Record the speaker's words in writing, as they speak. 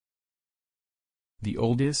The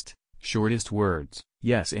oldest, shortest words,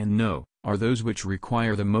 yes and no, are those which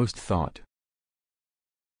require the most thought.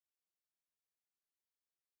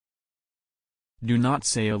 Do not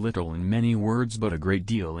say a little in many words but a great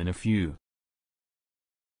deal in a few.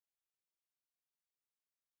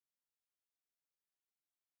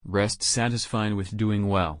 Rest satisfied with doing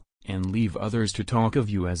well, and leave others to talk of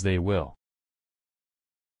you as they will.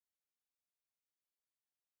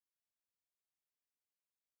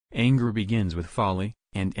 Anger begins with folly,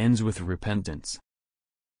 and ends with repentance.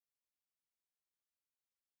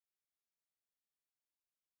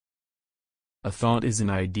 A thought is an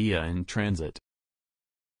idea in transit.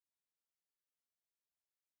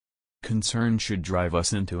 Concern should drive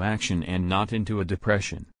us into action and not into a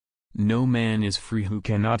depression. No man is free who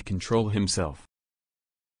cannot control himself.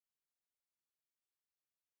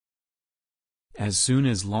 As soon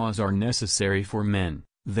as laws are necessary for men,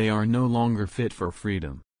 they are no longer fit for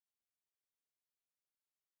freedom.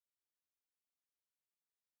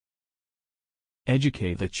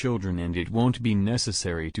 Educate the children and it won't be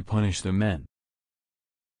necessary to punish the men.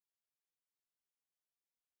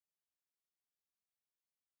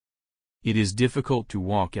 It is difficult to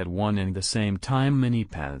walk at one and the same time many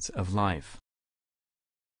paths of life.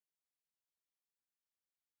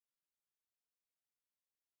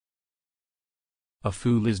 A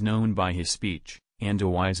fool is known by his speech, and a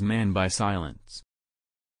wise man by silence.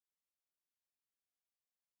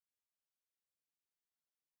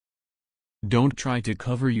 Don't try to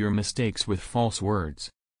cover your mistakes with false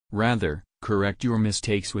words. Rather, correct your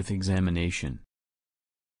mistakes with examination.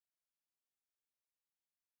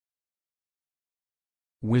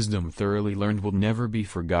 Wisdom thoroughly learned will never be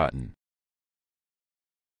forgotten.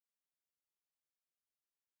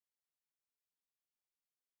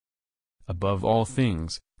 Above all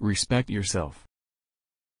things, respect yourself.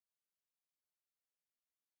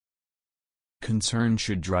 Concern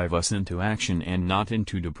should drive us into action and not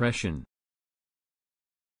into depression.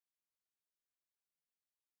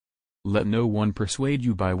 Let no one persuade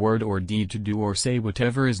you by word or deed to do or say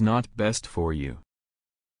whatever is not best for you.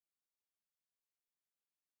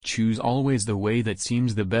 Choose always the way that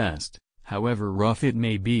seems the best, however rough it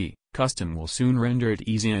may be. Custom will soon render it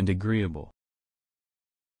easy and agreeable.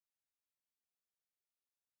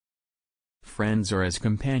 Friends are as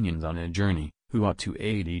companions on a journey, who ought to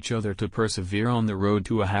aid each other to persevere on the road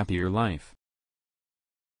to a happier life.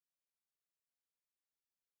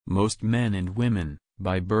 Most men and women,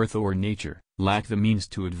 by birth or nature, lack the means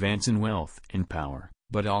to advance in wealth and power,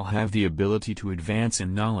 but all have the ability to advance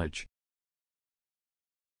in knowledge.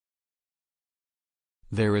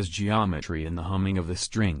 There is geometry in the humming of the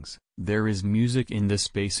strings, there is music in the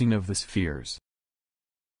spacing of the spheres.